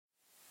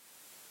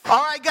All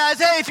right, guys.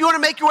 Hey, if you want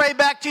to make your way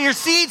back to your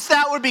seats,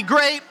 that would be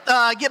great.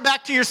 Get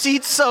back to your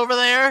seats over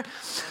there.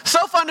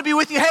 So fun to be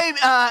with you. Hey,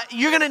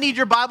 you're going to need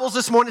your Bibles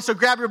this morning, so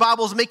grab your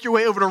Bibles, make your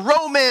way over to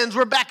Romans.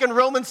 We're back in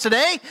Romans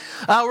today.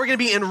 We're going to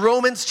be in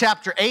Romans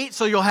chapter 8,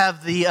 so you'll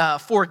have the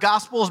four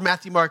Gospels,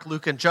 Matthew, Mark,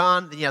 Luke, and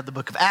John. Then you have the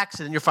book of Acts,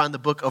 and then you'll find the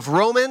book of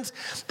Romans.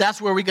 That's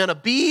where we're going to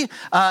be.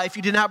 If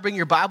you did not bring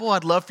your Bible,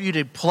 I'd love for you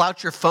to pull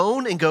out your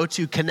phone and go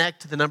to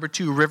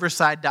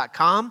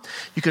connect2riverside.com.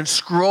 You can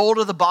scroll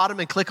to the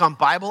bottom and click on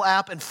Bible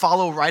app and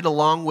follow right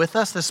along with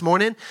us this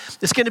morning.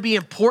 It's going to be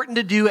important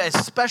to do,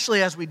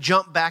 especially as we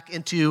jump back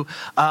into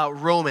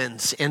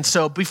Romans. And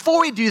so before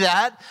we do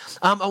that,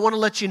 I want to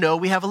let you know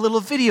we have a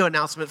little video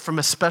announcement from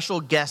a special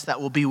guest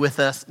that will be with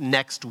us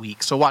next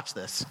week. So watch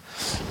this.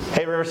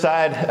 Hey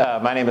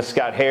Riverside, my name is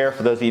Scott Hare.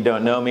 For those of you who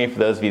don't know me, for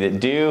those of you that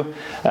do,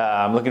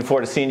 I'm looking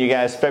forward to seeing you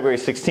guys February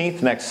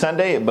 16th, next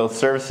Sunday at both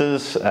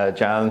services.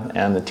 John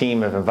and the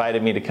team have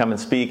invited me to come and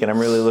speak, and I'm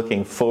really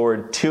looking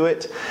forward to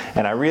it.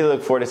 And I really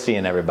look forward to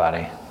seeing everybody.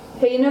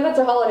 Hey, you know that's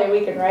a holiday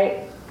weekend,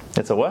 right?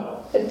 It's a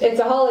what? It's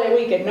a holiday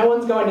weekend. No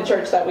one's going to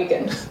church that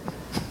weekend.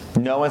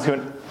 No one's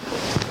going.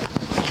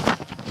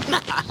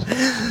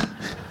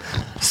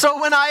 So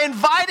when I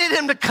invited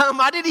him to come,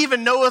 I didn't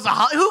even know it was a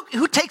holiday.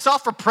 Who takes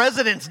off for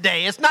President's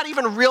Day? It's not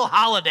even a real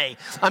holiday.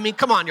 I mean,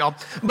 come on, y'all.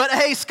 But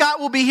hey, Scott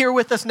will be here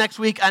with us next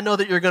week. I know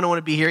that you're going to want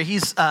to be here.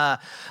 He's, let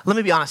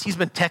me be honest, he's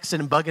been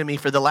texting and bugging me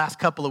for the last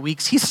couple of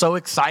weeks. He's so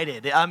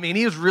excited. I mean,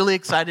 he was really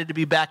excited to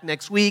be back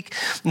next week.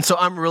 And so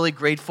I'm really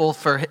grateful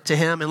to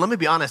him. And let me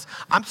be honest,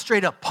 I'm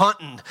straight up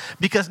punting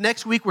because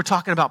next week we're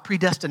talking about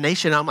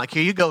predestination. I'm like,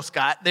 here you go,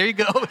 Scott. There you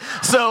go.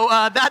 So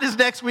that is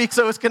next week.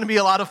 So it's going to be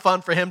a lot of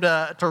fun for him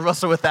to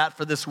wrestle with that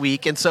for this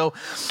week. And so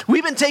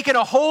we've been taking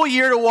a whole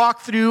year to walk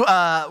through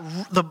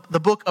the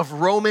book of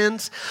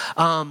Romans.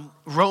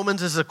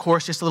 Romans is, of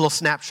course, just a little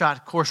snapshot,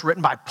 of course,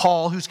 written by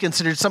Paul, who's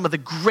considered one of the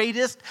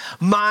greatest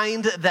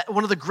minds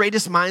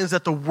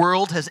that the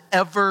world has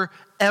ever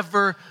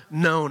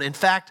known. In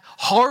fact,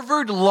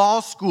 Harvard Law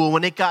School,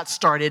 when it got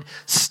started,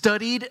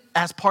 studied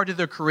as part of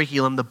their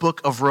curriculum the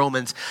book of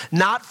Romans,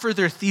 not for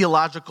their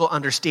theological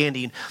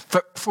understanding,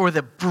 but for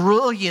the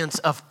brilliance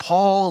of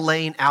Paul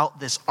laying out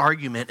this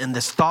argument and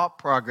this thought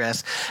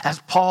progress as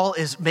Paul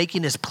is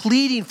making his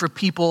pleading for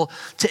people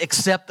to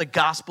accept the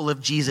gospel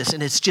of Jesus.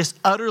 And it's just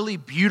utterly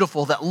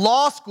beautiful that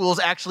law schools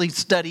actually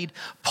studied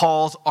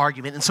Paul's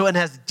argument. And so, and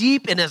as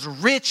deep and as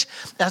rich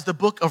as the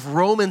book of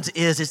Romans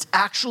is, it's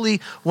actually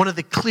one of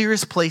the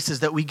clearest places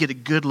that we get a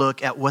good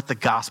look at what the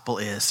gospel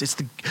is. It's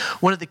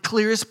one of the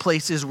clearest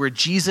places where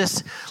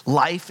Jesus'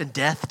 life and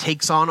death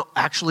takes on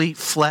actually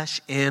flesh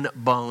and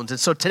bones. And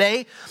so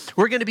today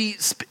we're going to be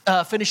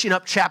finishing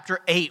up chapter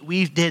 8.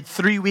 We did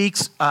 3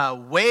 weeks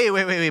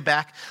way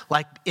back,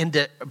 like in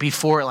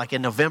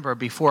November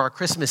before our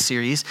Christmas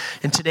series.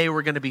 And today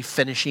we're going to be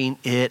finishing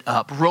it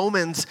up.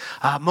 Romans,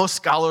 most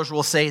scholars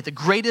will say, the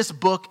greatest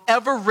book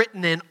ever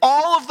written in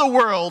all of the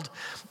world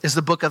is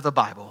the book of the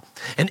Bible.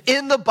 And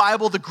in the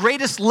Bible, the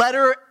greatest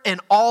letter in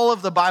all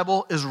of the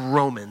Bible is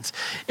Romans.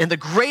 And the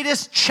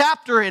greatest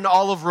chapter in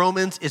all of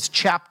Romans is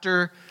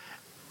chapter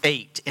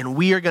 8. And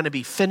we are going to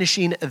be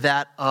finishing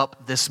that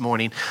up this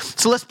morning.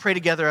 So let's pray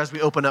together as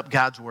we open up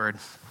God's word.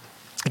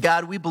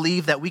 God, we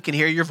believe that we can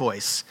hear your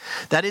voice,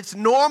 that it's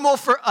normal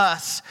for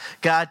us,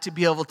 God, to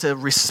be able to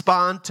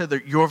respond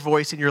to your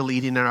voice and your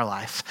leading in our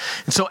life.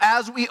 And so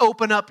as we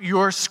open up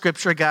your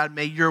scripture, God,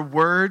 may your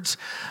words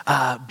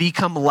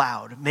become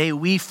loud. May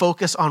we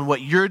focus on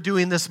what you're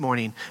doing this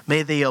morning.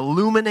 May they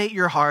illuminate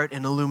your heart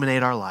and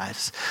illuminate our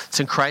lives. It's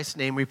in Christ's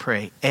name we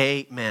pray.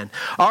 Amen.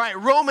 All right,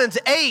 Romans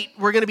 8,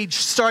 we're going to be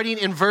starting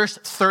in verse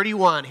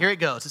 31. Here it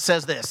goes. It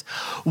says this: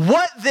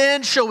 "What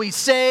then shall we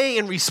say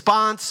in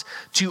response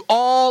to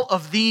all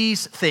of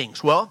these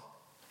things?" Well,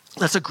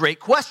 that's a great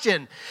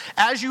question.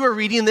 As you are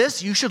reading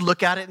this, you should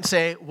look at it and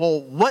say,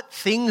 well, what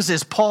things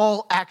is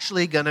Paul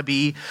actually going to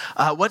be,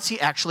 what's he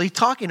actually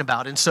talking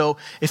about? And so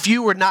if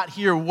you were not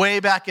here way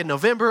back in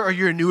November or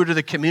you're newer to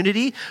the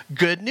community,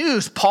 good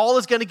news. Paul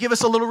is going to give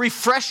us a little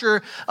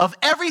refresher of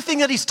everything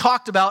that he's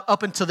talked about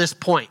up until this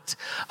point.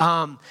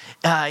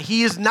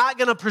 He is not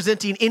going to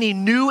presenting any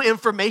new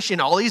information.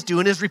 All he's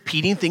doing is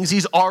repeating things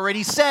he's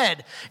already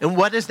said. And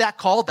what is that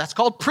called? That's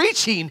called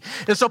preaching.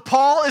 And so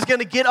Paul is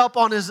going to get up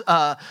on his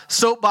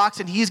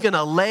soapbox and he's going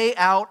to lay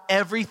out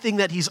everything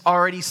that he's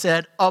already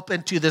said up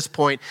until this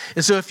point.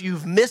 And so if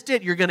you've missed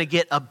it, you're going to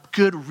get a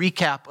good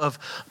recap of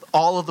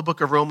all of the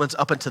book of Romans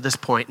up until this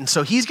point. And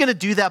so he's going to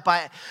do that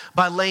by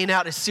laying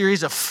out a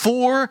series of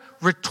 4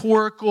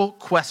 rhetorical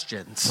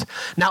questions.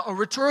 Now, a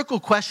rhetorical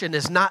question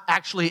is not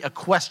actually a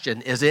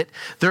question, is it?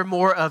 They're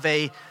more of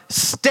a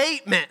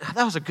statement.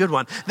 That was a good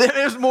one.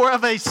 There's more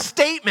of a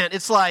statement.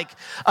 It's like,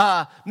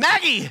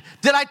 Maggie,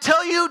 didn't I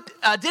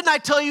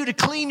tell you to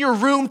clean your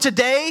room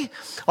today?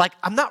 Like,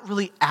 I'm not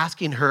really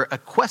asking her a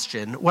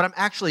question. What I'm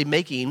actually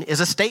making is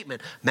a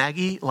statement.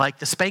 Maggie, like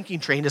the spanking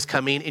train is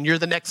coming and you're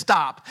the next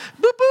stop.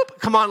 Boop, boop.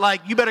 come on,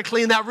 like, you better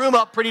clean that room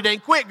up pretty dang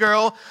quick,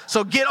 girl.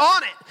 So get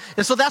on it.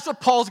 And so that's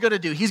what Paul's going to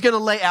do. He's going to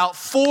lay out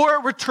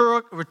 4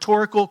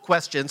 rhetorical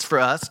questions for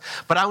us,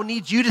 but I will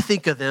need you to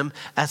think of them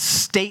as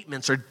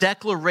statements or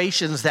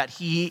declarations that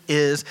he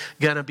is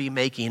going to be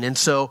making. And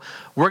so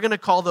we're going to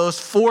call those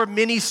 4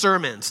 mini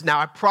sermons. Now,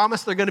 I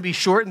promise they're going to be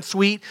short and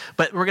sweet,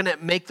 but we're going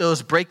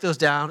to break those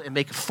down and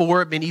make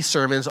 4 mini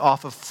sermons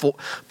off of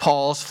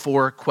Paul's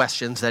 4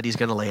 questions that he's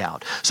going to lay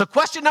out. So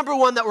question number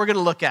 1 that we're going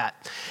to look at.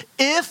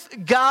 If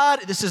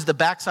God, this is the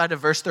backside of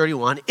verse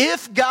 31,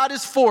 if God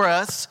is for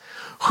us,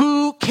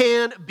 who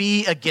can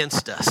be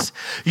against us?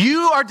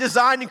 You are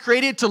designed and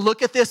created to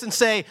look at this and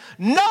say,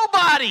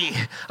 nobody.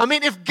 I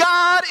mean, if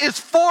God is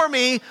for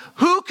me,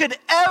 who could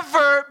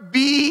ever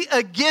be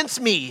against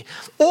me?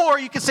 Or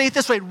you could say it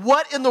this way,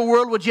 what in the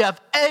world would you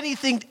have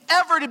anything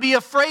ever to be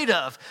afraid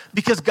of?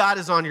 Because God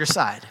is on your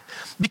side.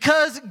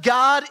 Because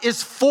God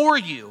is for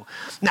you.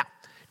 Now,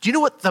 do you know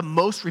what the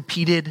most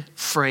repeated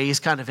phrase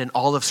kind of in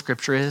all of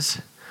Scripture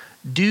is?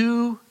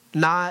 Do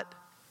not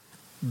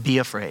be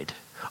afraid.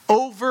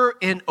 Over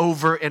and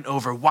over and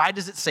over. Why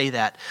does it say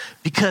that?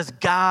 Because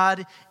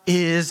God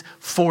is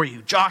for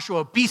you.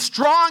 Joshua, be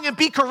strong and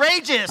be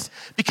courageous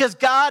because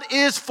God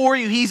is for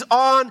you. He's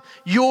on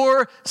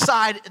your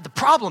side.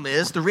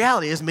 The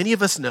reality is many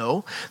of us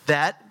know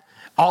that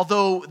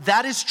although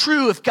that is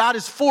true, if God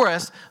is for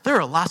us, there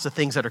are lots of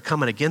things that are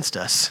coming against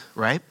us,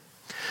 right?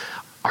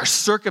 Our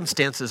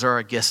circumstances are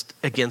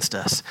against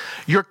us.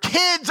 Your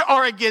kids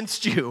are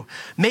against you.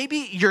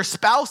 Maybe your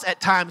spouse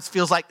at times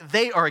feels like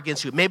they are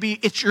against you. Maybe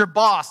it's your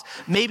boss.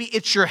 Maybe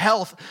it's your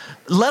health.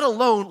 Let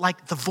alone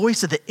like the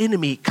voice of the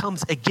enemy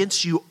comes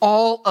against you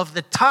all of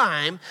the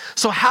time.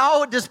 So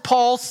how does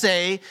Paul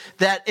say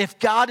that if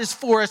God is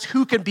for us,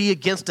 who can be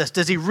against us?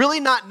 Does he really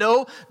not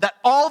know that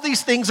all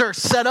these things are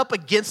set up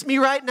against me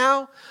right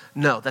now?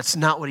 No, that's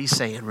not what he's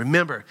saying.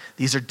 Remember,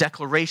 these are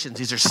declarations.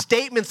 These are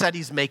statements that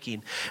he's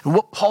making. And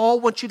what Paul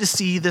wants you to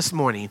see this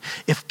morning,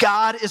 if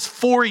God is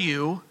for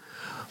you,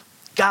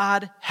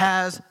 God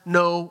has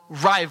no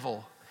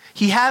rival.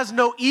 He has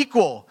no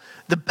equal.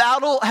 The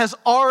battle has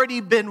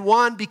already been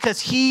won because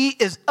he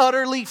is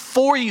utterly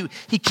for you.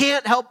 He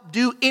can't help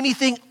do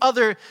anything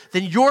other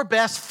than your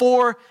best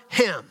for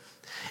him.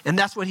 And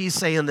that's what he's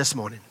saying this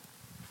morning.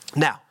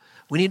 Now,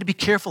 we need to be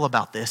careful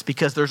about this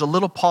because there's a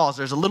little pause.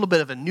 There's a little bit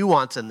of a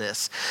nuance in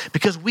this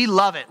because we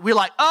love it. We're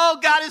like, oh,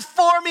 God is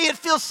for me. It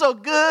feels so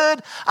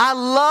good. I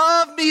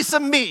love me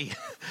some me.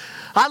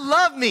 I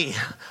love me.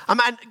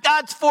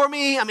 God's for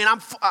me.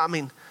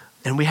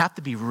 And we have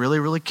to be really,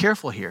 really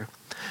careful here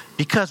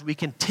because we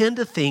can tend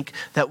to think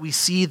that we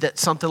see that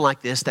something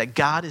like this, that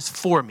God is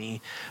for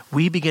me,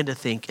 we begin to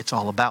think it's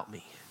all about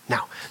me.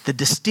 Now, the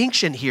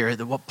distinction here,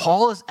 that what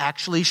Paul is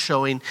actually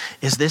showing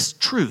is this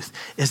truth,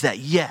 is that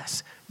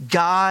yes,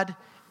 God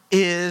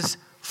is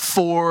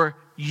for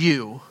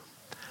you,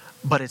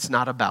 but it's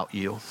not about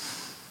you.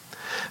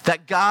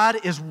 That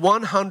God is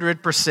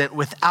 100%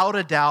 without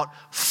a doubt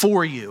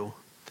for you.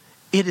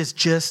 It is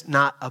just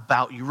not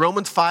about you.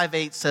 Romans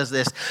 5:8 says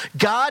this,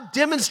 God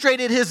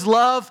demonstrated his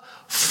love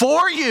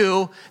for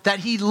you, that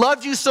he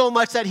loved you so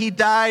much that he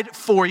died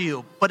for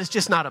you. But it's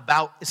just not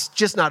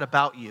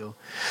about you.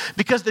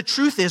 Because the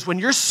truth is, when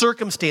your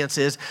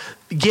circumstances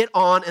get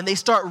on and they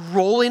start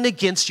rolling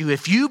against you,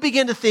 if you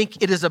begin to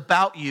think it is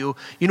about you,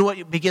 you know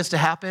what begins to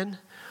happen?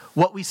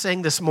 What we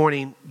sang this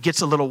morning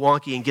gets a little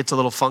wonky and gets a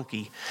little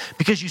funky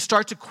because you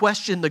start to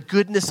question the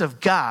goodness of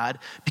God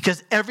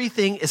because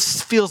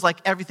feels like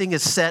everything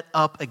is set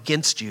up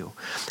against you.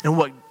 And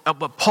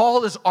what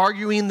Paul is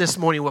arguing this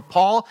morning, what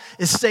Paul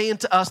is saying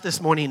to us this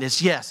morning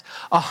is yes,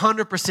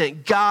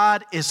 100%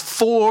 God is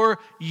for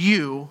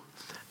you.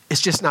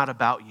 It's just not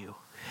about you.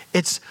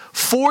 It's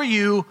for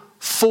you,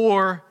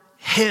 for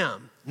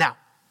him. Now,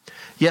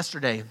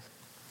 yesterday,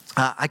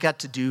 I got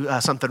to do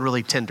something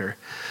really tender.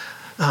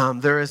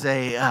 There is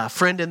a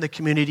friend in the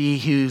community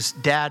whose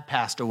dad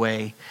passed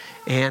away,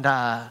 and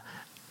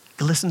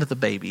listen to the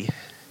baby.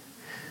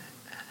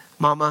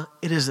 Mama,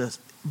 it is a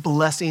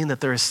blessing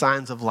that there are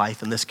signs of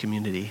life in this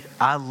community.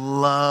 I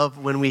love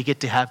when we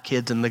get to have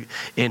kids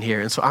in here,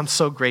 and so I'm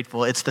so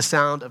grateful. It's the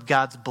sound of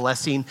God's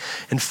blessing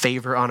and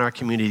favor on our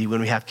community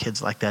when we have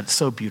kids like that. It's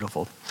so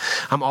beautiful.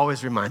 I'm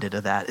always reminded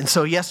of that. And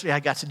so yesterday I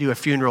got to do a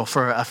funeral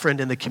for a friend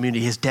in the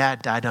community. His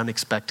dad died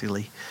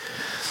unexpectedly.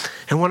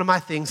 And one of my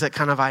things that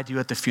kind of I do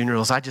at the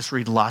funerals, I just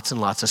read lots and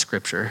lots of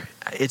scripture.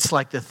 It's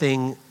like the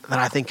thing that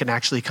I think can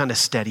actually kind of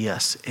steady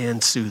us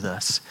and soothe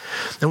us.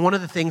 And one of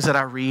the things that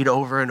I read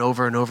over and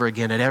over and over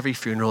again at every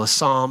funeral is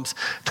Psalms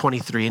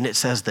 23, and it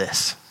says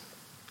this,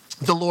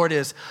 the Lord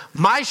is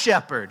my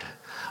shepherd.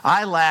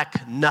 I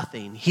lack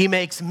nothing. He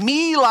makes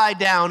me lie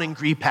down in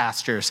green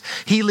pastures.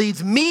 He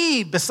leads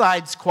me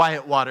beside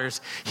quiet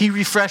waters. He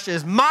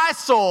refreshes my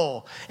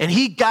soul, and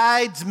he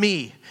guides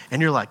me.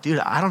 And you're like, dude,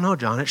 I don't know,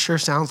 John. It sure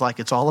sounds like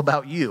it's all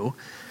about you.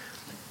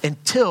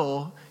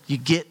 Until you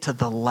get to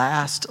the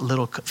last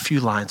little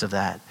few lines of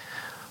that.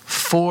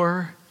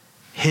 For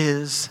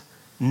his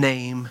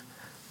name's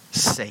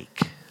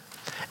sake.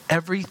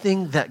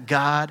 Everything that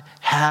God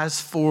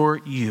has for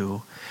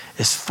you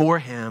is for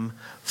him,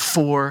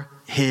 for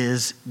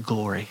his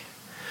glory.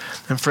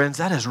 And friends,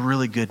 that is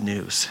really good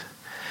news.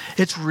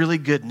 It's really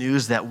good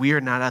news that we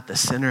are not at the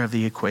center of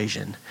the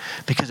equation.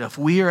 Because if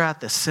we are at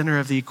the center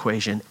of the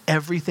equation,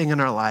 everything in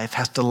our life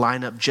has to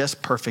line up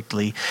just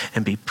perfectly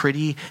and be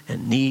pretty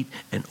and neat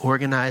and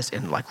organized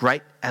and like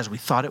right as we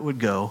thought it would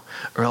go,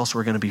 or else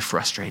we're going to be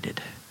frustrated.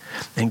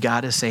 And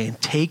God is saying,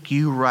 take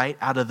you right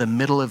out of the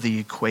middle of the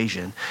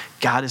equation.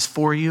 God is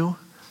for you.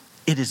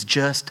 It is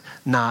just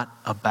not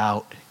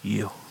about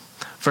you.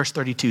 Verse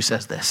 32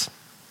 says this: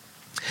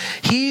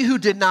 he who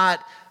did not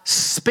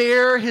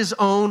spare his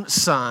own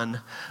son,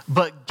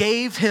 but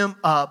gave him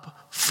up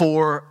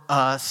for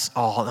us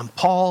all. And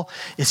Paul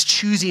is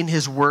choosing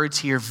his words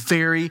here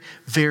very,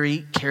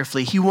 very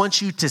carefully. He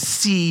wants you to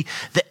see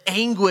the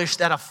anguish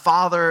that a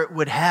father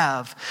would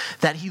have,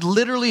 that he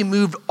literally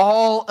moved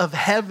all of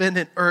heaven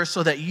and earth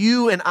so that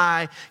you and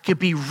I could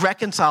be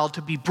reconciled,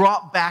 to be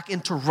brought back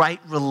into right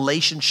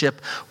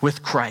relationship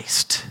with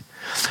Christ.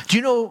 Do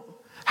you know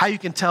how you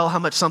can tell how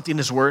much something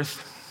is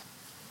worth?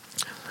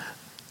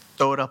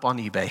 Throw it up on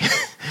eBay.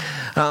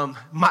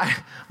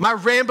 My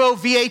Rambo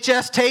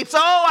VHS tapes,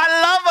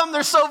 I love them.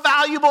 They're so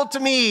valuable to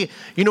me.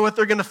 You know what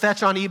they're going to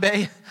fetch on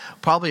eBay?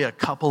 Probably a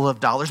couple of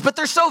dollars, but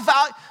they're so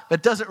valuable.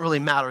 It doesn't really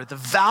matter. The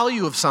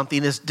value of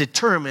something is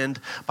determined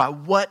by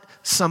what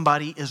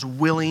somebody is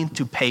willing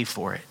to pay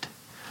for it.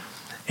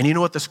 And you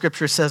know what the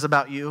scripture says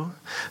about you?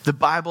 The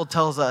Bible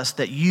tells us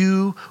that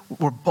you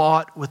were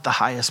bought with the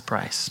highest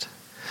price.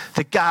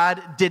 That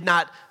God did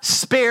not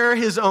spare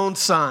his own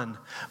son,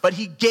 but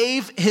he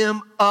gave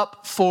him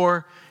up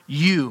for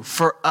you,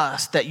 for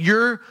us. That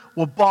you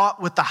were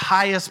bought with the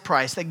highest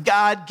price. That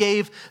God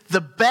gave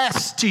the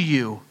best to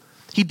you.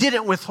 He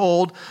didn't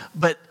withhold,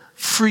 but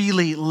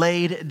freely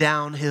laid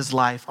down his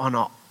life on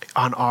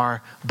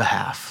our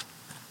behalf.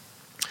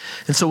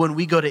 And so when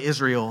we go to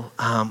Israel,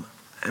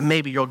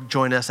 maybe you'll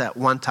join us at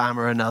one time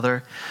or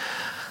another.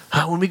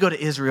 When we go to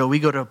Israel, we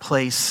go to a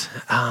place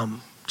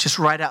just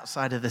right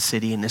outside of the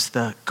city, and it's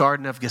the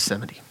Garden of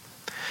Gethsemane.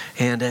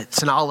 And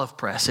it's an olive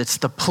press. It's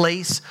the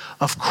place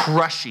of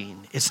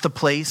crushing. It's the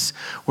place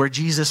where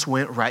Jesus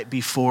went right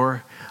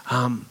before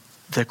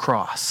the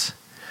cross.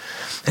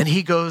 And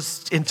he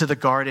goes into the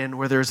garden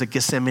where there's a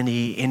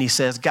Gethsemane, and he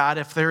says, God,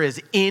 if there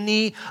is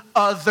any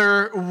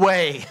other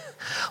way,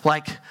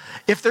 like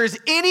if there's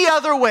any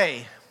other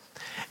way,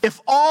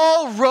 if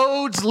all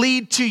roads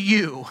lead to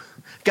you,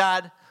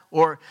 God,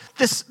 or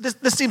this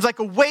seems like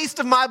a waste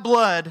of my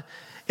blood,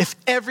 if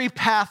every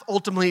path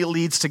ultimately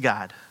leads to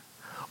God.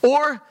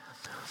 Or,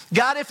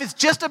 God, if it's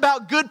just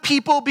about good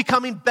people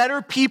becoming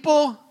better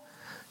people,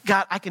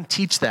 God, I can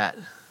teach that.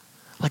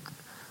 Like,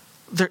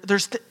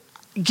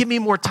 give me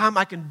more time,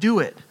 I can do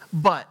it.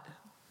 But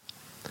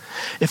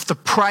if the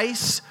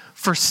price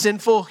for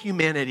sinful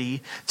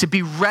humanity to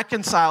be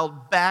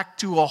reconciled back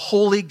to a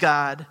holy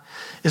God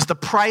is the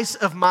price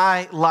of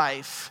my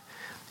life,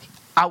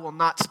 I will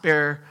not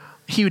spare.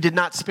 He did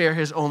not spare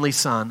his only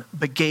son,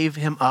 but gave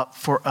him up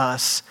for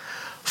us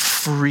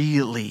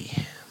freely.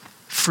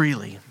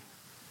 Freely.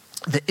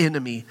 The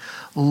enemy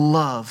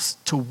loves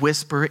to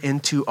whisper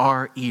into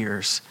our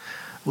ears,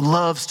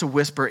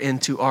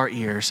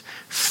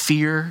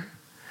 fear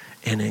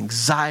and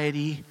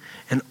anxiety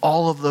and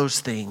all of those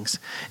things.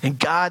 And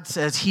God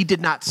says he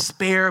did not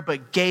spare,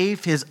 but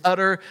gave his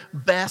utter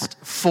best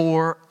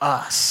for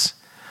us.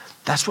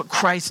 That's what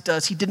Christ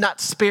does. He did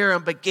not spare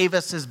him, but gave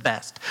us his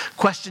best.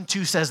 Question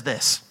 2 says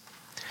this: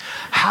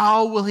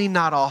 how will he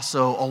not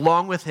also,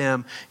 along with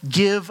him,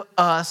 give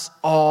us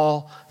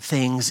all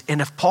things?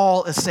 And if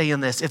Paul is saying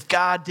this, if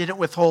God didn't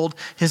withhold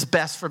his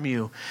best from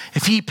you,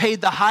 if he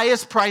paid the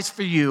highest price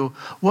for you,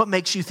 what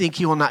makes you think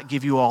he will not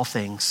give you all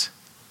things?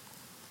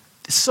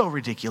 It's so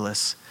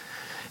ridiculous.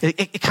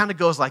 It kind of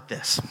goes like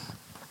this.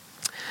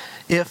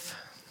 If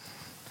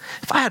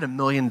I had $1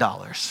 million,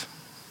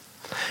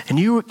 and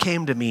you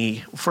came to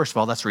me, first of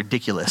all, that's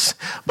ridiculous.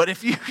 But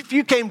if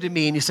you came to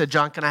me and you said,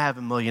 John, can I have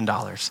 $1 million?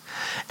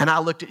 And I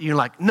looked at you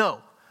like, no,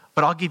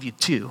 but I'll give you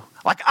 2.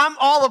 Like, I'm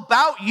all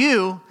about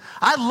you.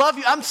 I love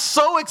you. I'm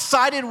so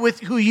excited with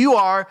who you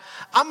are.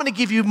 I'm going to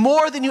give you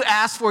more than you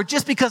asked for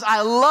just because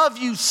I love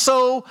you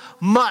so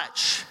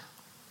much.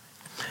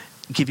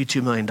 I'll give you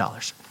 $2 million.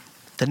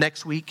 The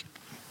next week,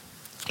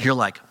 you're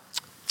like,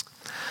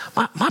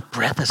 my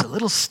breath is a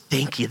little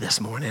stinky this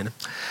morning.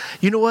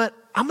 You know what?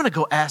 I'm going to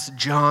go ask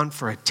John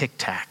for a Tic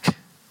Tac.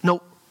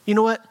 No, you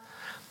know what?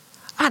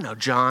 I know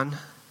John.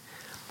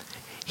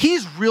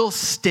 He's real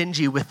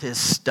stingy with his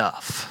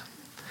stuff.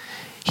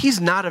 He's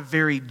not a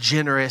very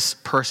generous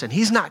person.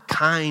 He's not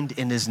kind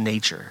in his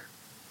nature.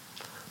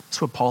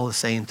 That's what Paul is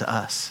saying to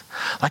us.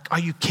 Like, are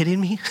you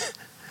kidding me?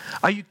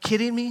 Are you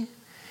kidding me?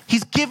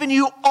 He's given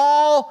you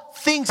all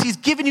things. He's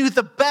given you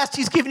the best.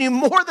 He's given you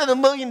more than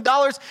 $1 million.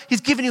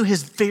 He's given you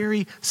his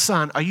very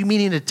son. Are you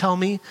meaning to tell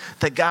me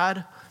that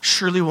God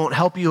surely won't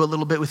help you a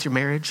little bit with your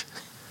marriage?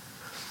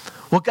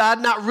 Will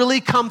God not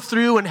really come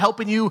through and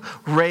helping you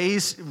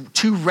raise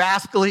 2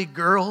 rascally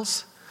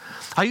girls?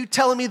 Are you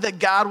telling me that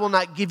God will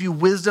not give you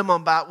wisdom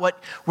about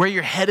where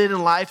you're headed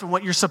in life and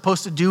what you're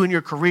supposed to do in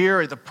your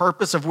career or the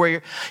purpose of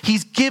where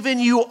He's given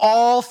you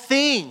all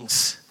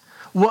things.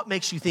 What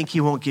makes you think He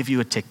won't give you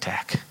a tic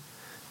tac?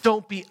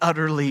 Don't be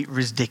utterly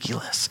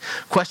ridiculous.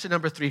 Question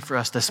number 3 for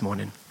us this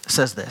morning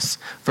says this,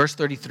 verse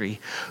 33.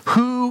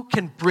 Who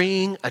can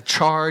bring a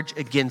charge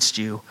against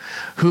you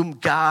whom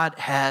God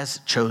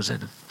has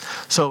chosen?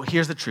 So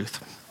here's the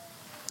truth.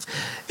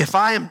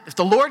 If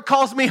the Lord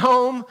calls me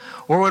home,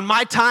 or when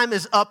my time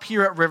is up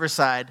here at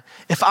Riverside,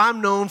 if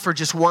I'm known for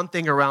just one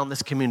thing around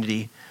this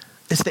community,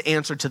 it's the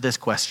answer to this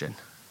question.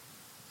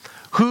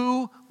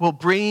 Who will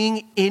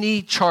bring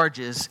any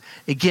charges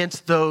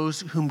against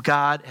those whom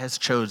God has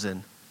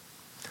chosen?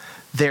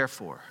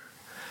 Therefore,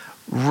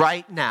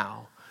 right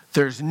now,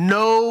 there's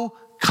no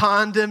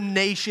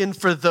condemnation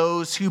for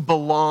those who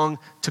belong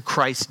to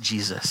Christ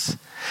Jesus.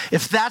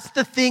 If that's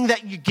the thing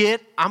that you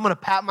get, I'm going to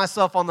pat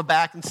myself on the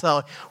back and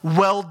say,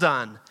 well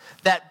done.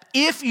 That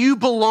if you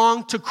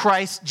belong to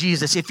Christ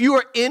Jesus, if you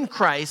are in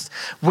Christ,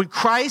 when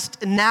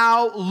Christ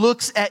now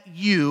looks at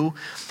you,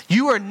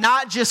 you are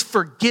not just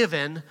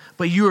forgiven,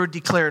 but you are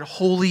declared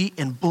holy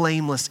and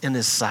blameless in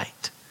His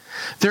sight.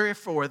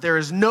 Therefore, there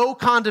is no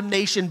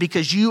condemnation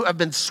because you have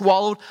been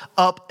swallowed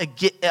up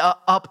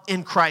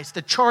in Christ.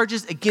 The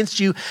charges against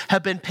you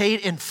have been paid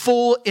in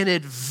full in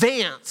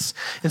advance.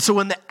 And so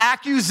when the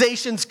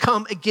accusations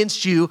come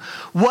against you,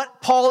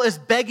 what Paul is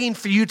begging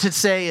for you to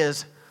say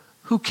is,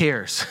 who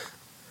cares?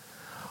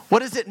 What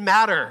does it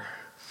matter?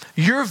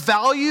 Your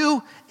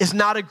value is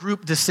not a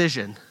group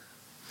decision.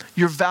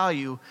 Your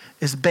value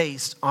is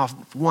based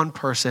off one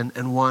person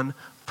and one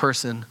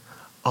person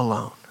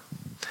alone.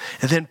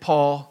 And then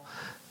Paul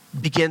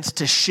begins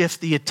to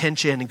shift the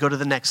attention and go to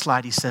the next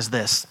slide. He says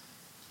this,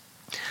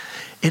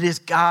 it is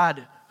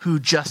God who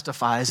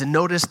justifies. And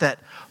notice that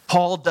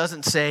Paul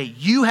doesn't say,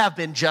 you have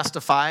been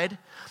justified.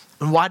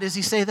 And why does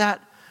he say that?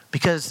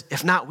 Because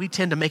if not, we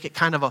tend to make it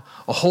kind of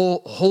a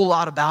whole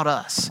lot about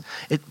us.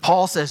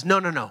 Paul says,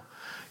 no.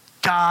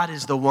 God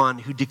is the one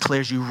who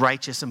declares you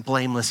righteous and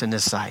blameless in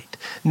His sight.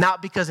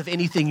 Not because of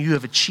anything you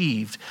have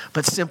achieved,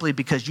 but simply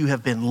because you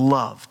have been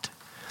loved.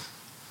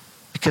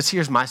 Because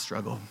here's my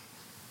struggle.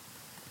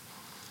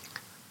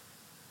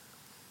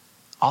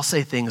 I'll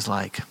say things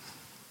like,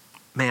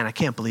 man, I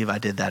can't believe I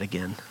did that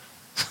again.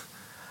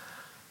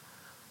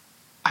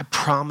 I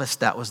promised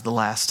that was the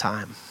last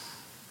time.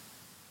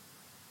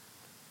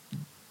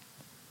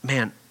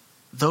 Man,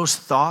 those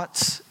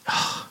thoughts,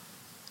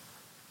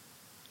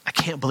 I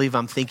can't believe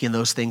I'm thinking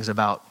those things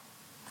about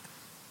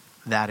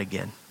that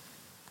again.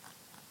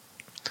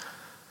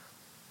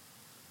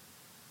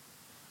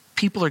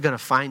 People are going to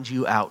find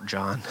you out,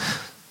 John.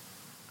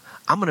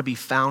 I'm going to be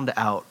found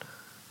out.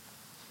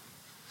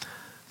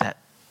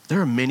 There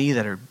are many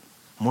that are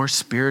more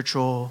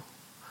spiritual,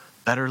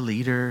 better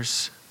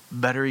leaders,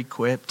 better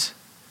equipped,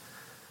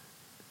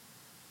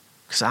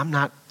 because I'm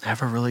not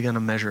ever really going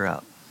to measure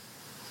up.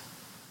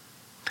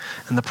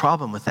 And the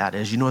problem with that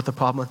is, you know what the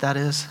problem with that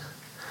is?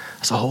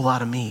 It's a whole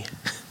lot of me.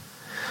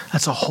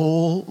 That's a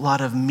whole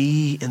lot of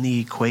me in the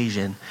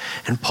equation.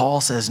 And Paul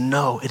says,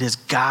 no, it is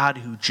God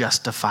who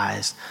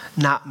justifies,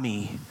 not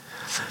me.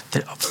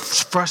 The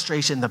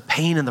frustration, the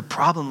pain, and the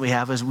problem we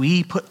have is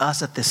we put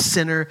us at the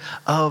center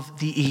of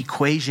the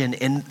equation.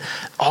 And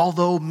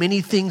although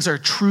many things are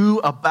true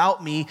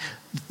about me,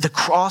 the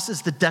cross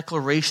is the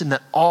declaration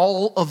that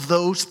all of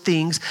those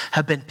things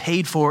have been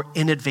paid for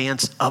in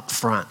advance up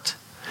front.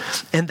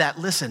 And that,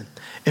 listen,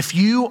 if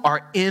you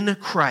are in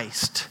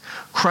Christ,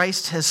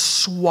 Christ has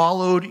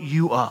swallowed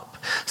you up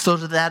so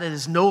that it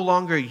is no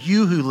longer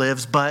you who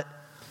lives, but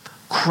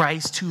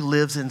Christ who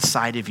lives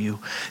inside of you.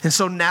 And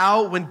so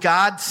now when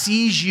God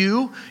sees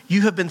you,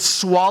 you have been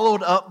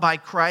swallowed up by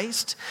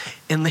Christ.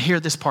 And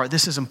hear this part,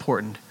 this is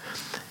important.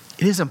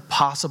 It is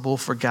impossible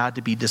for God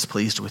to be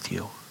displeased with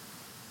you.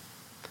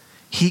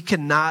 He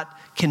cannot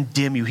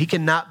condemn you. He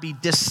cannot be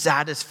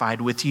dissatisfied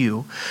with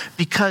you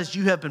because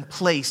you have been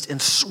placed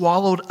and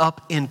swallowed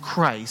up in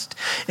Christ.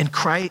 And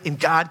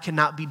God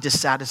cannot be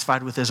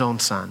dissatisfied with His own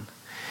Son.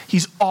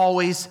 He's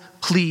always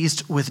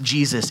pleased with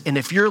Jesus. And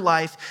if your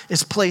life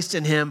is placed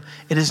in Him,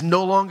 it is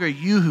no longer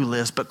you who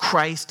lives, but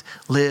Christ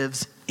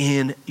lives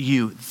in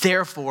you.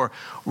 Therefore,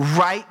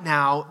 right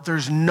now,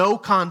 there's no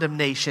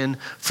condemnation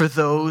for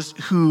those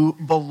who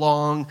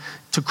belong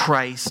to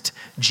Christ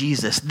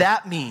Jesus.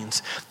 That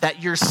means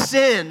that your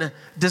sin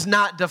does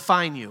not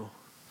define you,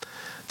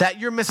 that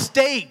your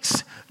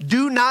mistakes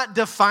do not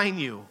define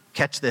you.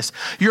 Catch this.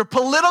 Your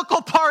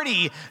political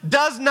party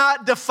does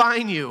not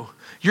define you.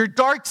 Your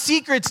dark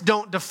secrets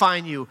don't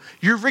define you.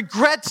 Your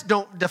regrets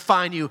don't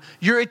define you.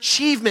 Your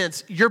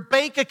achievements, your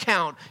bank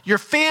account, your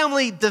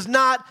family does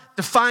not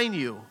define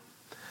you.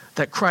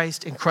 That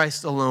Christ and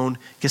Christ alone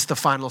gets the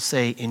final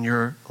say in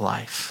your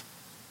life.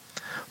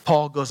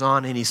 Paul goes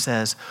on and he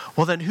says,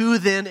 well, then who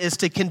then is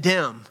to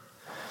condemn?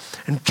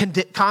 And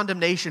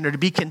condemnation, or to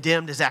be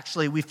condemned, is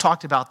actually, we've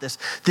talked about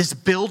this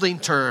building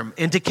term.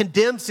 And to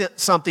condemn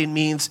something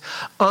means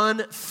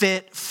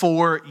unfit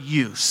for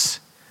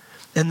use.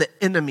 And the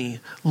enemy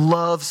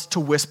loves to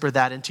whisper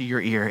that into your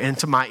ear,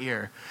 into my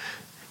ear.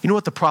 You know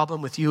what the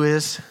problem with you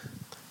is?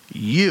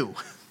 You.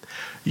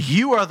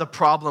 You are the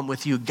problem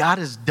with you. God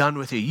is done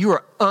with you. You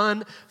are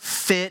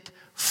unfit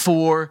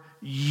for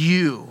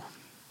you.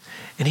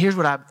 And here's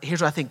what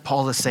I think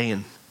Paul is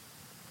saying,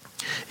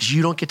 is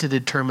you don't get to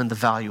determine the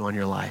value on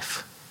your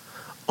life.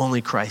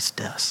 Only Christ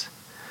does.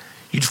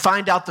 You'd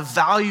find out the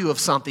value of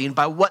something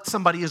by what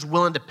somebody is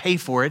willing to pay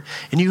for it,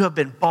 and you have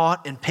been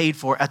bought and paid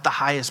for at the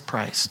highest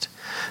price.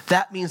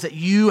 That means that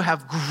you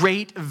have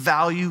great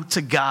value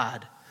to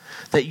God,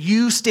 that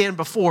you stand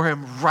before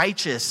him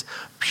righteous,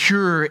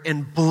 pure,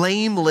 and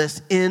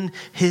blameless in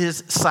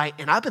his sight.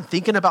 And I've been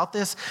thinking about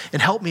this,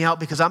 and help me out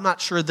because I'm not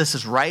sure this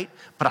is right,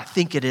 but I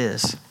think it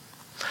is.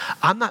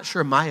 I'm not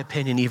sure my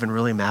opinion even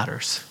really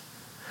matters.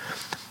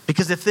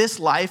 Because if this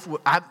life,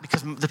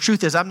 because the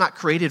truth is I'm not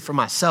created for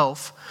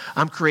myself,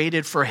 I'm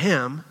created for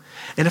him.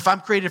 And if I'm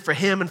created for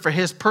him and for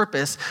his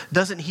purpose,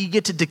 doesn't he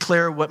get to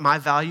declare what my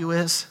value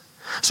is?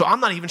 So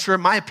I'm not even sure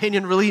my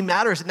opinion really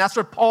matters. And that's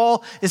what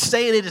Paul is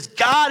saying. It is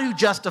God who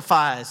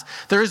justifies.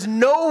 There is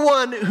no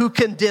one who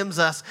condemns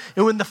us.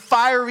 And when the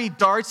fiery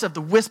darts of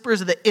the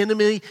whispers of the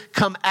enemy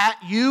come at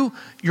you,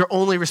 your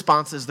only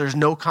response is there's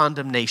no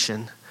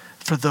condemnation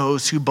for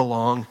those who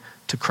belong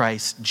to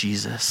Christ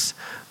Jesus.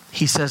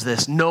 He says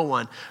this, no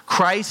one,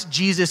 Christ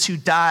Jesus who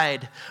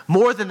died,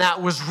 more than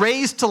that, was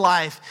raised to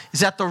life,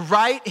 is at the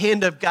right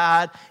hand of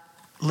God,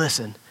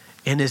 listen,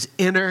 and is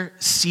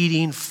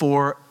interceding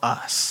for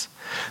us.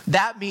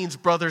 That means,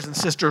 brothers and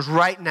sisters,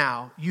 right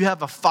now, you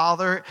have a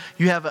Father,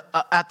 you have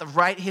at the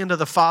right hand of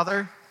the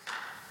Father,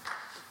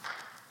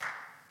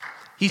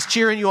 he's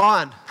cheering you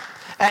on.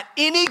 At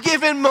any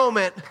given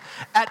moment,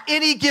 at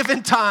any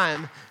given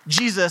time,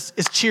 Jesus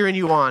is cheering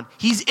you on.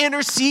 He's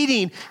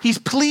interceding. He's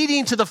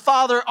pleading to the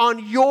Father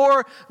on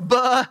your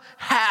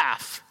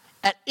behalf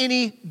at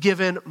any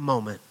given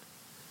moment.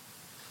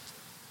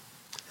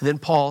 And then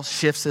Paul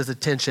shifts his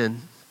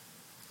attention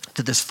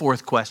to this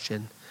fourth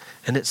question,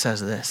 and it says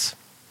this: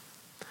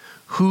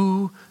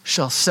 who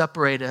shall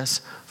separate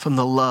us from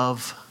the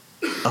love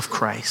of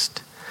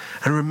Christ?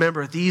 And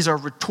remember, these are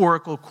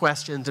rhetorical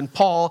questions, and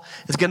Paul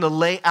is going to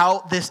lay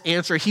out this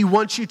answer. He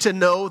wants you to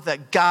know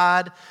that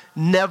God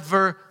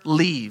never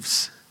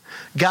leaves.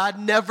 God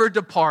never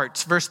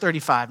departs. Verse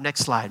 35,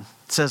 next slide,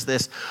 says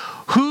this: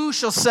 who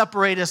shall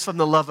separate us from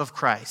the love of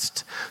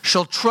Christ?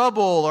 Shall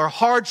trouble or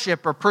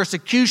hardship or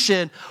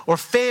persecution or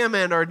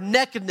famine or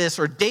nakedness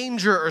or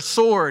danger or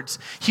swords?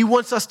 He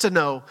wants us to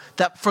know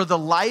that for the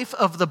life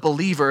of the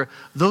believer,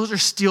 those are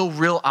still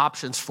real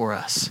options for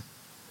us.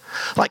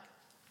 Like,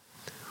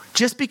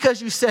 just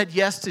because you said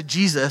yes to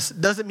Jesus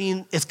doesn't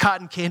mean it's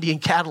cotton candy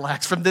and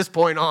Cadillacs from this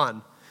point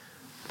on.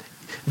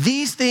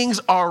 These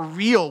things are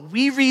real.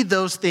 We read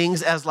those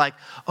things as like,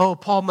 oh,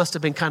 Paul must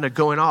have been kind of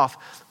going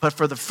off. But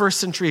for the first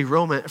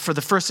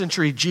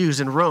century Jews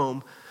in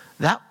Rome,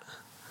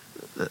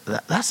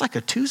 that's like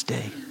a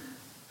Tuesday.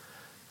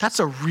 That's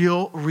a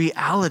real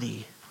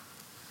reality.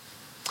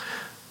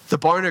 The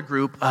Barna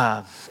Group,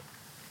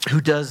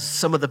 who does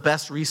some of the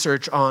best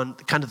research on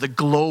kind of the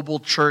global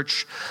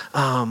church,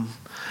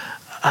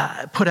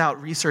 put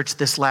out research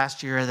this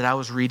last year that I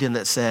was reading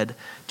that said,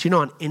 do you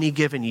know on any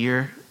given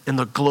year in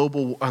the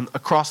global,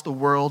 across the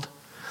world,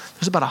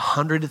 there's about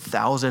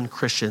 100,000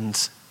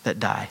 Christians that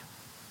die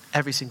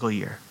every single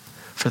year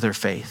for their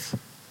faith.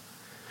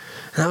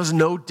 And that was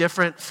no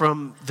different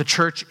from the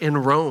church in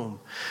Rome.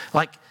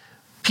 Like,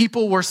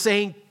 people were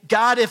saying,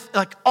 God, if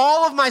like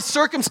all of my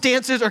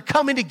circumstances are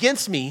coming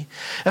against me,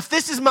 if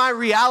this is my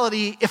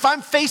reality, if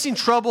I'm facing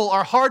trouble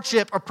or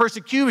hardship or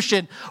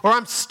persecution, or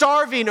I'm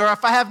starving, or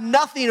if I have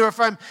nothing, or if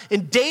I'm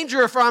in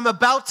danger, if I'm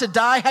about to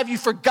die, have you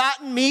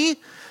forgotten me?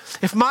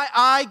 If my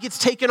eye gets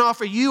taken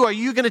off of you, are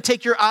you going to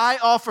take your eye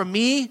off of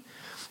me?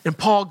 And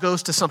Paul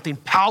goes to something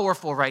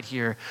powerful right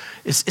here.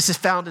 This is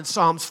found in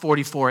Psalms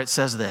 44. It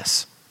says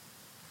this.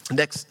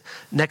 Next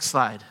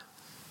slide.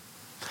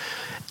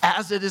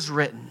 As it is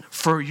written,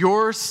 for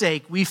your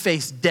sake we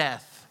face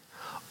death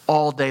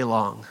all day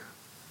long.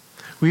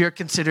 We are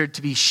considered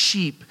to be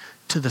sheep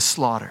to the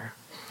slaughter.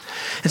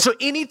 And so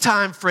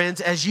anytime,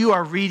 friends, as you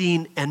are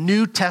reading a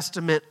New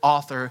Testament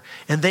author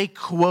and they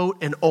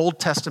quote an Old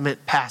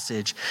Testament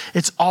passage,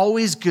 it's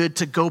always good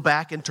to go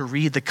back and to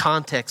read the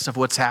context of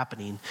what's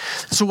happening.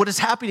 So what is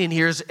happening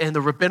here is in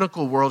the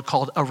rabbinical world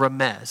called a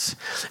remez.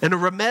 And a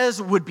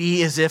remez would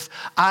be as if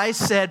I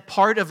said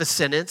part of a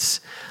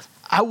sentence,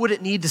 I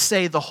wouldn't need to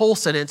say the whole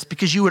sentence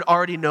because you would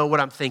already know what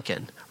I'm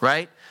thinking,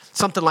 right?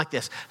 Something like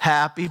this: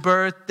 happy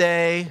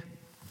birthday.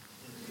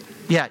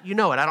 Yeah, you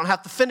know it. I don't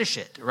have to finish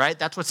it, right?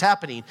 That's what's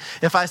happening.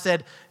 If I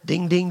said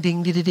ding, ding,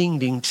 ding, ding, ding,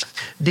 ding,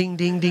 ding,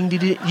 ding, ding, ding,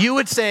 ding, you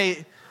would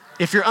say,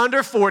 if you're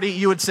under 40,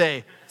 you would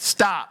say,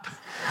 stop.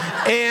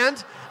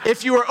 And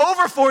If you were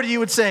over 40, you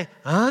would say,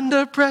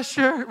 under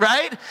pressure,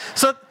 right?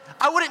 So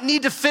I wouldn't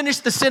need to finish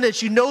the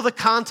sentence. You know the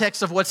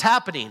context of what's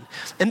happening.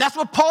 And that's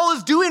what Paul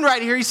is doing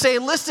right here. He's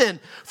saying, listen,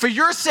 for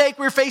your sake,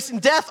 we're facing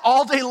death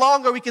all day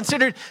long. Are we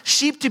considered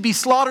sheep to be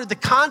slaughtered? The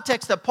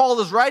context that Paul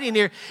is writing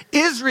here,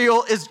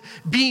 Israel is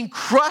being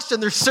crushed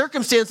and their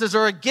circumstances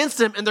are against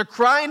them. And they're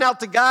crying out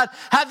to God,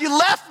 have you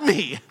left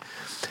me?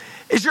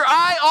 Is your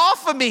eye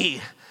off of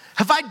me?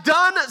 Have I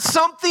done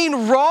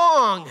something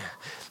wrong?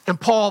 And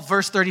Paul,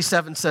 verse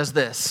 37 says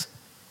this,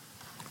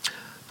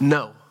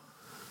 no.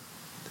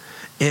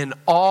 In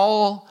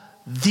all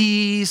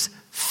these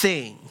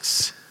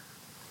things,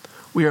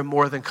 we are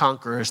more than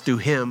conquerors through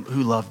him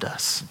who loved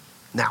us.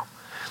 Now,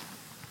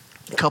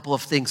 a couple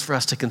of things for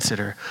us to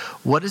consider.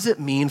 What does it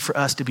mean for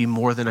us to be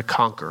more than a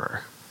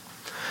conqueror?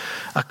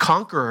 A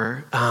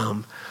conqueror,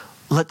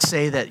 let's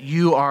say that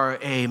you are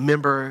a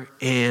member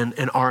in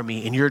an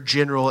army and you're a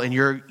general and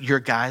your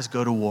guys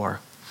go to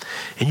war.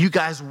 And you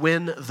guys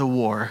win the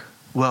war.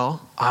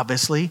 Well,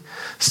 obviously,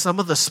 some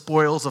of the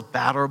spoils of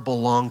battle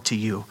belong to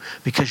you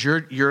because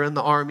you're in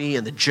the army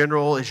and the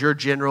general is your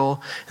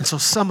general. And so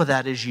some of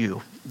that is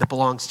you, that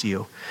belongs to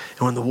you.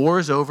 And when the war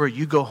is over,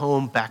 you go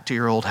home back to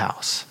your old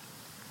house.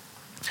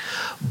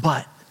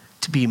 But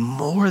to be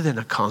more than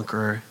a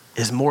conqueror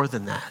is more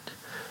than that.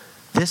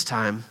 This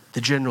time,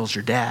 the general's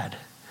your dad.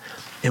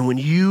 And when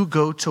you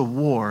go to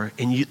war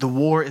and the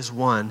war is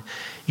won,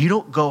 you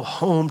don't go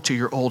home to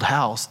your old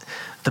house.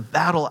 The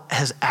battle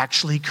has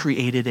actually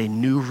created a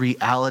new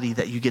reality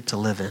that you get to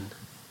live in.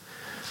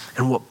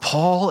 And what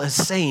Paul is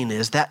saying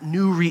is that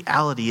new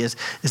reality is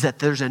that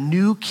there's a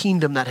new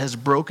kingdom that has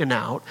broken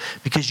out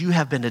because you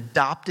have been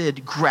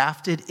adopted,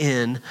 grafted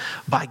in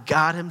by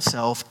God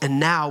himself. And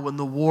now when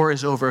the war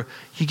is over,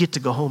 you get to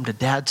go home to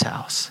dad's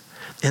house.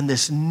 And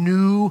this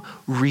new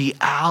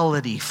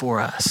reality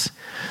for us.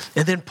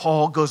 And then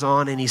Paul goes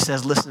on and he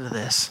says, listen to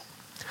this.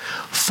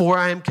 For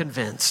I am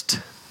convinced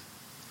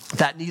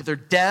that neither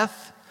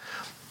death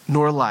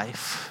nor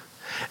life,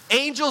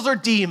 angels or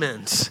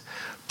demons,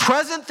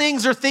 present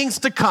things or things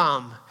to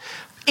come,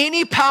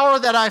 any power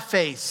that I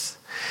face,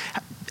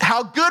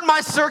 how good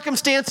my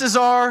circumstances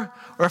are,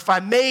 or if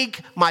I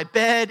make my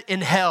bed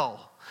in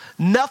hell,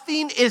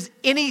 nothing is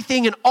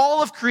anything in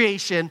all of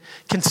creation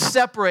can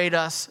separate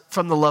us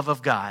from the love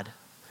of God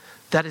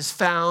that is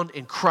found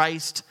in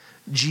Christ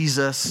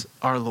Jesus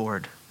our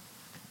Lord.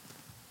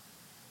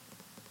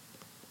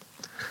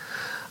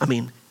 I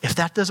mean, if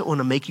that doesn't want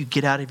to make you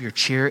get out of your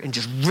chair and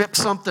just rip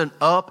something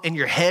up and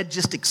your head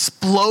just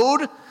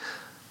explode,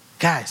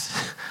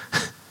 guys,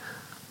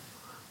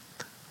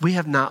 we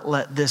have not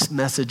let this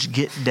message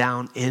get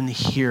down in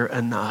here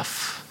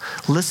enough.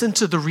 Listen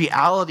to the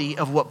reality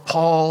of what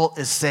Paul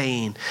is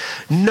saying.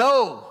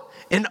 No,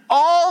 in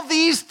all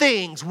these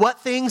things, what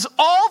things?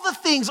 All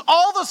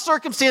the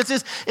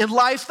circumstances in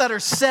life that are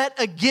set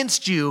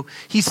against you,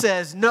 he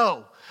says,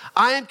 no,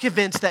 I am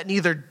convinced that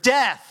neither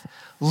death,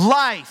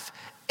 life,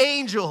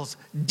 angels,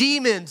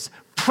 demons,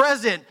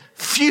 present,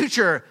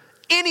 future,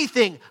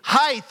 anything,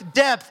 height,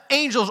 depth,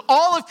 angels,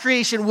 all of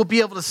creation will be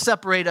able to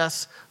separate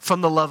us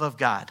from the love of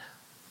God.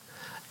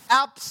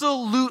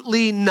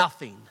 Absolutely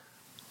nothing.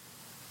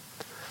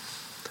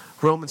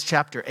 Romans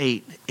chapter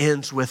 8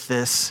 ends with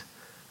this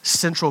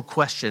central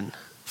question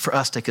for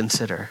us to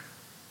consider.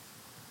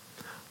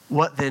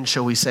 What then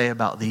shall we say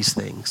about these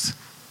things?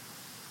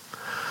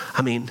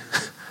 I mean,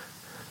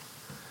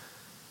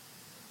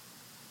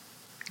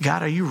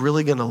 God, are you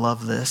really going to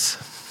love this?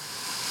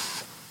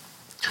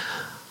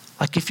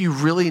 Like if you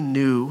really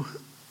knew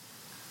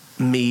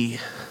me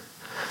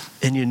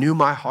and you knew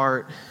my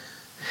heart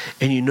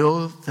and you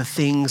know the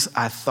things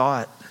I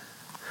thought,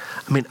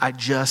 I mean, I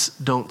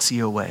just don't see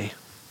a way.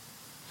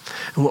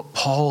 And what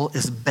Paul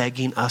is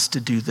begging us to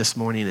do this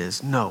morning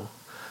is no.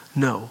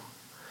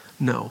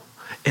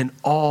 In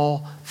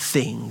all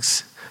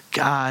things,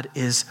 God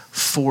is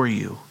for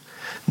you.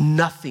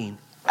 Nothing,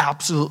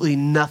 absolutely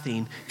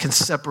nothing can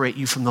separate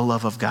you from the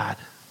love of God.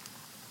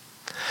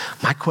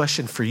 My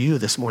question for you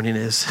this morning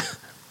is,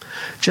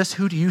 just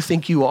who do you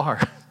think you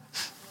are?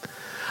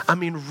 I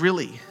mean,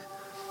 really,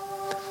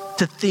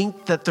 to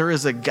think that there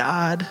is a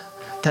God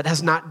that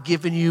has not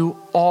given you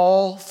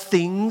all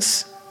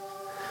things,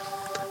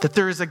 that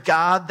there is a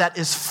God that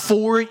is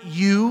for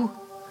you,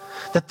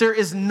 that there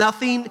is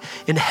nothing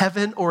in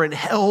heaven or in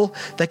hell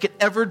that could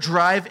ever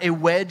drive a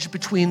wedge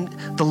between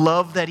the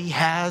love that he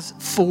has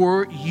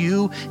for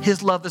you.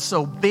 His love is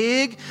so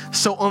big,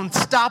 so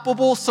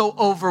unstoppable, so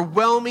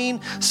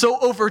overwhelming, so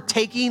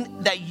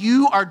overtaking that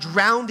you are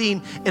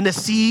drowning in a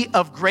sea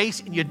of grace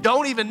and you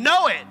don't even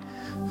know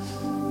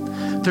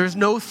it. There's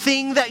no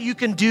thing that you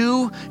can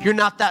do. You're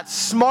not that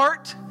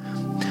smart.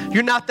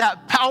 You're not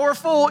that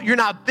powerful. You're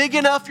not big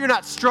enough. You're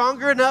not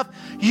stronger enough.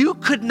 You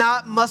could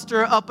not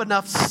muster up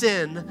enough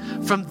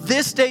sin from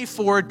this day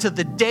forward to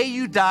the day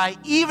you die,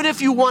 even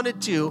if you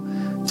wanted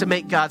to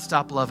make God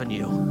stop loving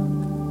you.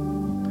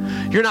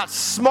 You're not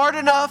smart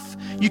enough.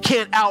 You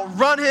can't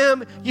outrun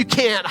him. You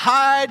can't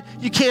hide.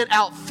 You can't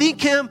outthink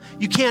him.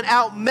 You can't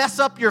out-mess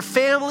up your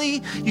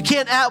family. You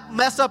can't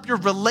out-mess up your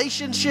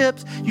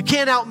relationships. You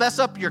can't out-mess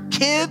up your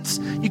kids.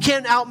 You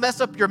can't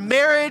out-mess up your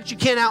marriage. You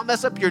can't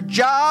out-mess up your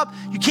job.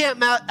 You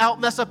can't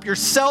out-mess up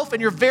yourself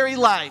and your very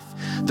life.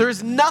 There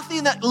is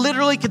nothing that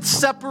literally could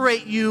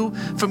separate you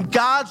from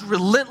God's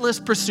relentless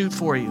pursuit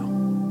for you.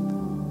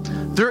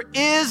 There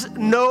is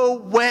no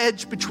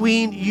wedge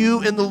between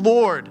you and the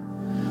Lord.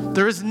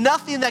 There is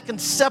nothing that can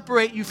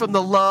separate you from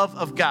the love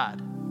of God.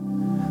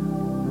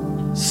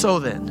 So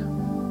then,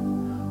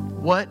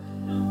 what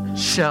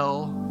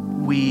shall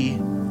we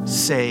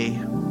say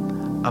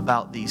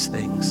about these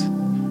things?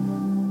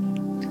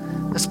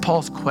 That's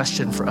Paul's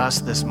question for us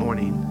this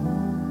morning.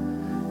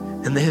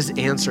 And his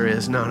answer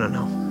is no.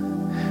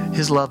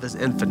 His love is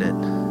infinite.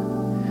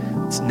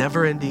 It's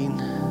never ending.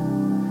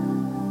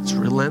 It's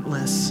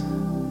relentless.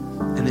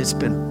 And it's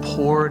been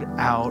poured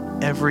out,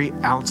 every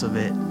ounce of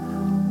it,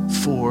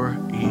 for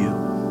you.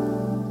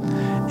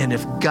 And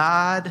if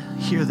God,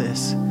 hear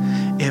this,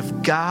 if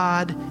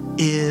God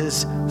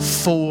is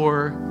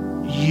for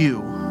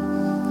you,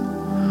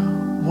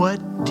 what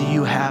do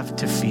you have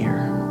to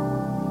fear?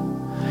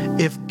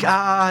 If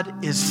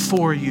God is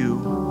for you,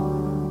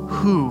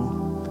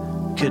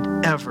 who could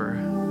ever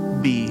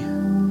be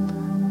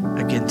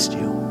against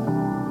you?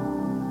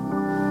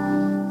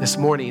 This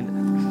morning,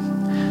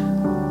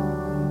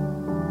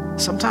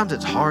 sometimes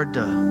it's hard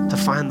to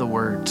find the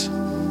words.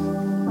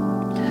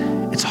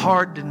 It's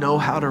hard to know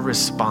how to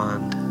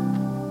respond.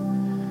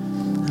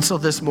 And so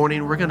this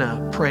morning, we're going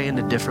to pray in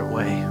a different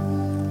way.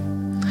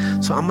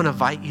 So I'm going to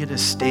invite you to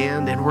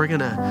stand, and we're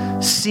going to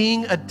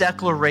sing a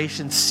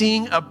declaration,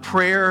 sing a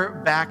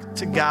prayer back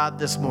to God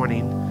this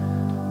morning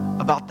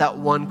about that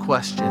one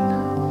question.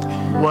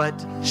 What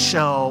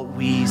shall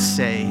we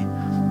say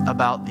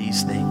about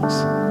these things?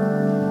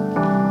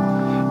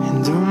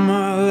 And all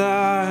my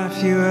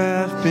life you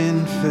have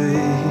been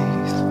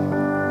faithful.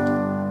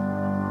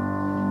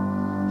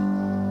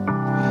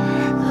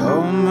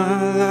 All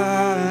my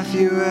life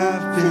you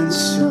have been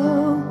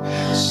so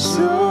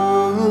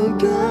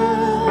good.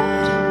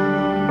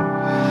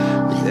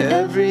 With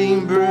every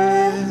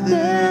breath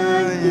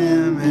that I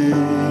am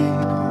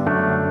able,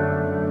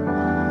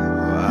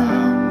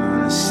 I'm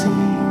gonna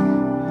sing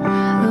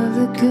of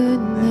the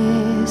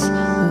goodness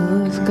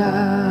of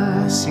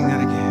God. sing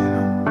that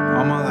again.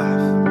 All my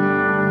life.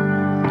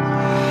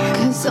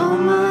 'Cause all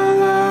my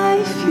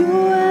life you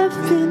have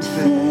been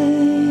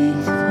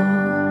faithful.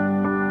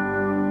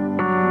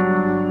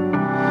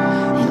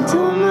 And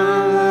all my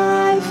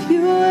life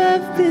you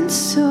have been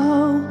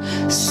so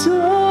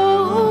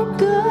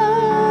good.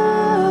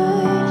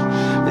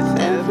 With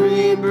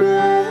every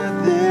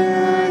breath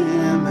that I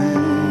am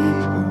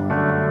able,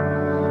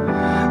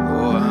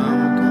 oh,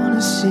 I'm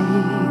Gonna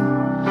sing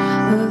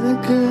of the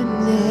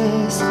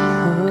goodness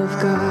of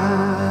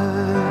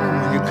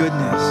God. your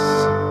goodness.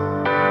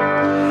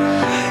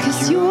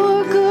 'Cause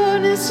your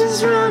goodness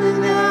is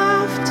running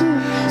after,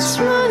 it's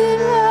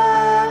running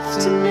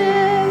after me.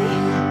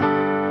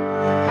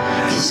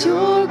 'Cause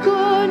your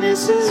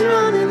goodness is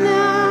running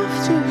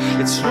after,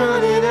 It's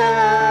running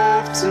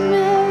after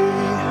me.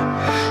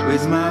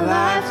 With my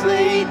life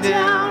laid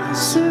down, I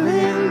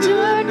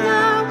surrender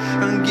now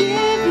and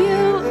give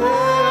you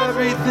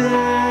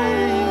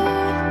everything.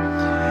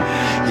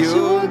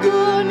 Your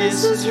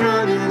goodness is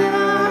running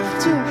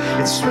after,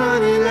 it's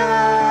running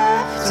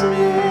after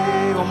me.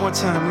 One more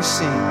time we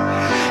sing.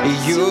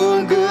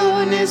 Your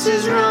goodness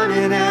is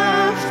running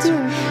after,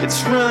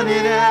 it's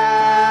running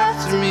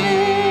after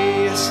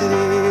me. Yes it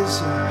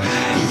is.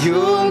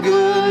 Your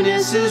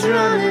goodness is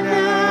running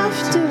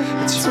after,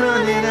 it's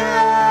running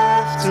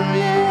after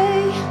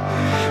me.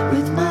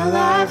 With my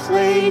life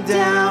laid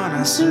down,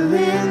 I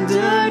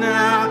surrender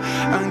now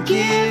and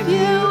give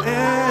you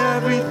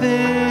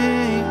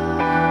everything.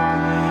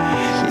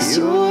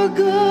 Your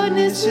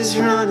goodness is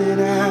running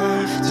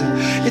after,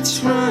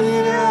 it's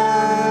running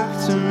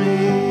after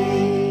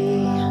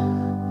me.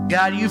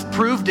 God, you've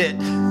proved it.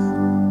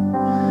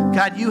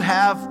 God, you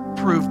have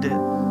proved it.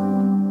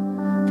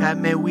 God,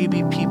 may we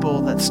be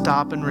people that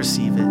stop and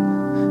receive it.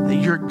 That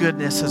your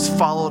goodness has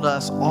followed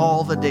us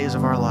all the days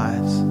of our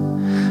lives.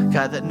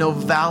 God, that no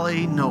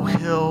valley, no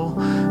hill,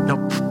 no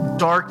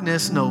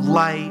darkness, no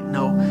light,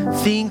 no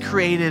thing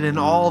created in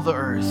all the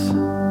earth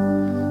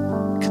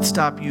could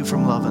stop you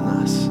from loving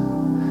us.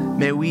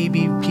 May we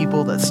be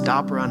people that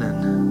stop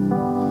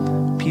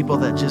running. People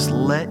that just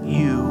let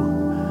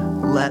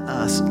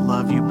us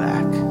love you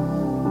back.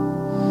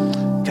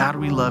 God,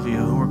 we love you,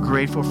 and we're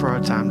grateful for our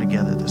time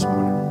together this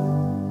morning.